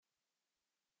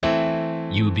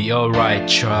You'll be alright,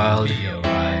 child.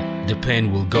 The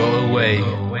pain will go away.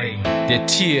 The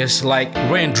tears like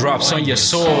raindrops on your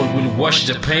soul will wash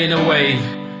the pain away.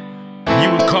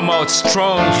 You will come out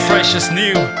strong, fresh as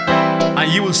new,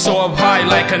 and you will soar up high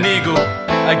like an eagle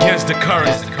against the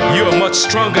current. You are much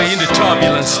stronger in the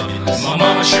turbulence. My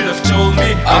mama should have told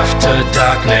me, after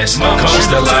darkness comes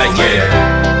the light,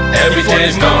 yeah.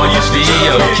 Everything's gonna be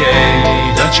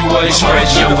okay. Don't you worry, spread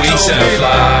your wings and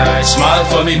fly. Smile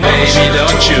for me, baby,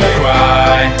 don't you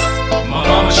cry. My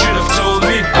mama should have told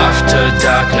me, after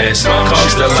darkness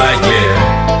comes the light,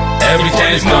 yeah.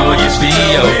 Everything's gonna be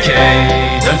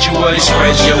okay. Don't you worry,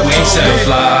 spread your wings and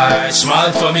fly.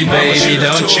 Smile for me, baby,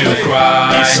 don't you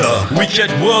cry. It's a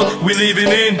wicked world we living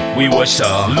in. We watch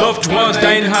our loved ones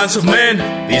die in the hands of men.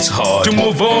 It's hard to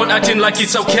move on, acting like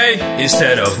it's okay.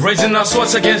 Instead of raising our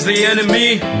swords against the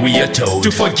enemy, we are told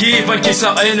to forgive and kiss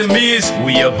our enemies.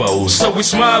 We are bold, so we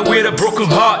smile with a broken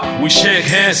heart. We shake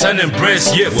hands and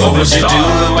embrace, yeah. What would you do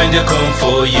when they come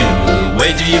for you?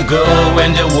 Where do you go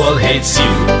when the world hates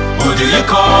you? Who do you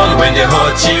call when they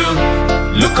hurt you?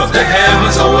 Look up the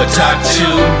heavens or attack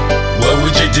you. What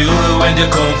would you do when they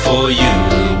come for you?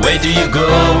 Where do you go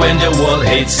when the world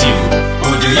hates you?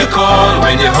 Who do you call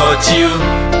when they hurt you?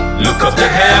 Look up the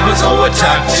heavens or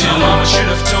attack you. Mama should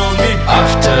have told me,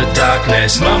 after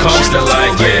darkness comes the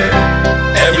light, yeah.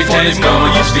 Everything's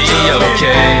gonna be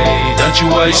okay. Don't you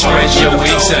worry, spread your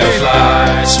wings and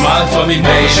fly. Smile for me,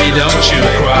 baby, don't you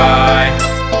cry.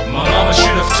 My mama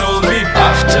should have told me,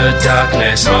 after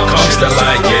darkness comes the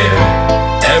light, yeah.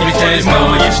 Everything's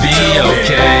gonna be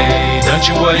okay. Don't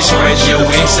you worry, spread your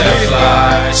wings and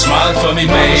fly. Smile for me,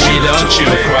 baby, don't you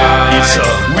cry. It's a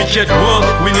wicked world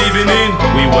we living in.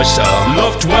 We watch our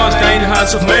loved ones die in the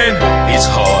hands of men. It's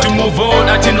hard to move on,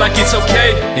 acting like it's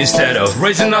okay. Instead of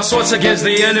raising our swords against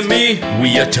the enemy,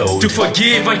 we are told to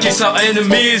forgive and kiss our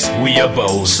enemies. We are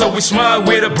bold, so we smile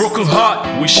with a broken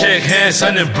heart. We shake hands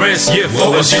and embrace, yeah.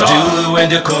 What would you do when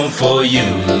they come for you?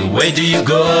 Where do you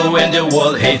go when the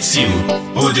world hates you?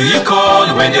 Who do you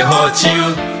call when they hurt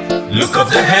you? Look up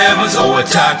the heavens or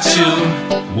attack you.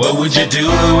 What would you do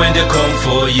when they come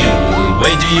for you?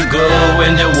 Where do you go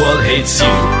when the world hates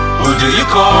you? Who do you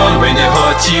call when they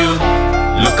hurt you?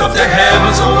 Look up the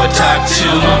heavens or attack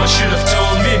you. Mama should have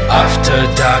told me, after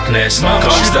darkness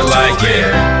comes the light,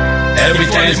 yeah.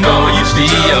 Everything's gonna be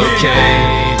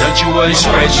okay. Don't you worry,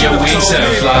 spread your wings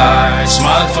and fly.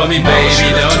 Smile for me, baby,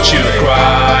 don't you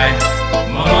cry.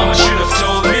 My mama should have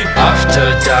told me,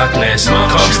 after darkness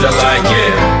comes the light,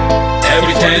 yeah.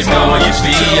 Everything's gonna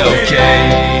be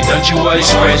okay. Don't you worry,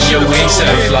 spread your wings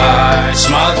and fly.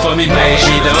 Smile for me,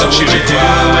 baby, don't you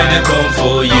cry. When they come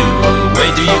for you,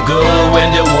 where do you go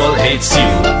when the world hates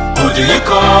you? Who do you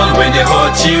call when they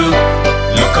hurt you?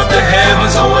 Look up the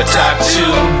heavens or attack you.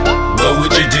 What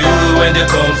would you do when they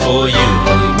come for you?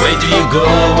 Where do you go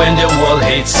when the world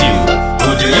hates you?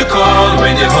 Who do you call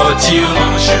when they hurt you?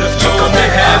 Look up the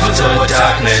heavens or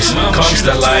darkness comes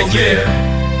the light, yeah.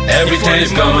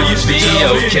 Everything's gonna be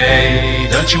okay.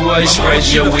 Don't you worry, spread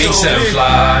your wings and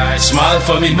fly. Smile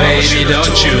for me, baby,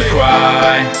 don't you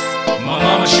cry. My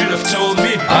mama should have told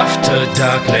me, after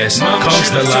darkness comes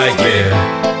the light, yeah.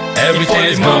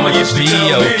 Everything's gonna be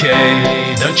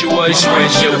okay. Don't you worry,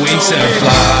 spread your wings and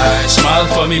fly. Smile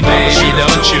for me, baby,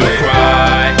 don't you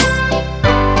cry.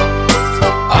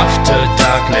 After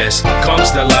darkness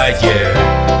comes the light, yeah.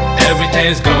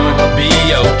 Everything's gonna be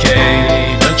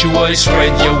okay. Don't you worry,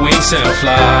 spread your wings and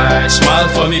fly. Smile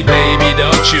for me, baby,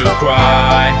 don't you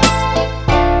cry.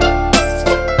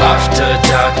 After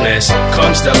darkness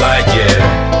comes the light,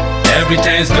 yeah.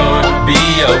 Everything's gonna be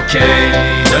okay.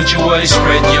 Don't you worry,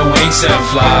 spread your wings and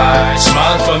fly.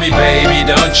 Smile for me, baby,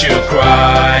 don't you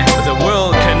cry. The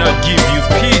world cannot give you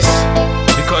peace,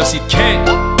 because it can't.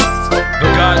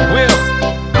 But God will,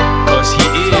 cause He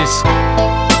is,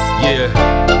 yeah.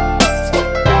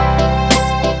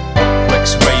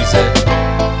 Rex Razor.